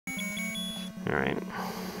Alright.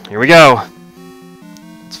 Here we go!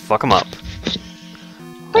 Let's fuck them up.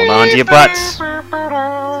 Hold on to your butts!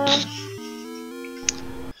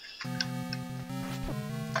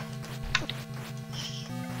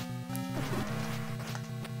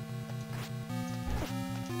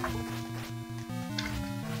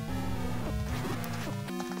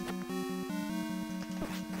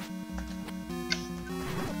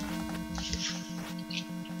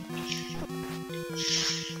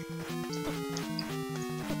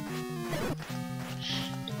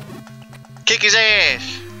 Kick his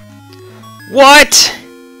ass! What?!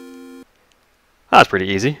 That's pretty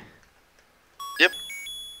easy. Yep.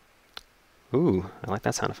 Ooh, I like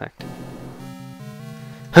that sound effect.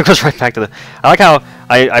 It goes right back to the... I like how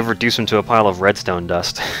I've reduced him to a pile of redstone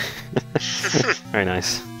dust. Very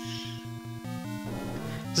nice.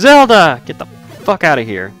 Zelda! Get the fuck out of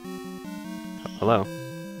here. Hello.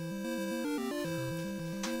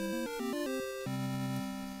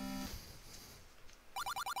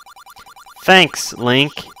 Thanks,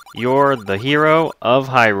 Link. You're the hero of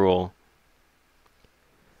Hyrule.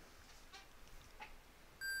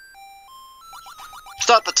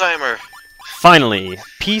 Stop the timer! Finally,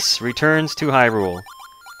 peace returns to Hyrule.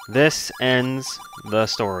 This ends the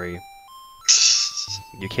story.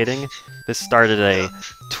 You kidding? This started a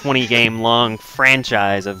 20-game long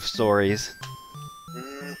franchise of stories.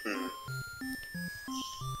 Mm-hmm.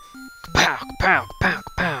 Pow, pow, pow,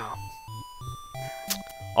 pow.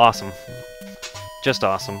 Awesome. Just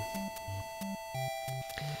awesome.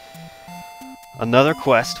 Another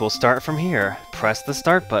quest will start from here. Press the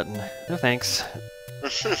start button. No thanks.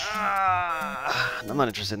 I'm not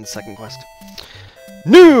interested in the second quest.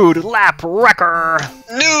 Nude Lap Wrecker!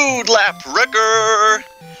 Nude Lap Wrecker!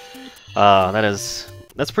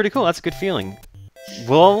 That's pretty cool. That's a good feeling.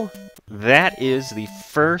 Well, that is the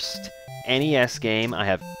first NES game I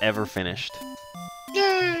have ever finished.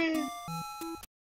 Yay!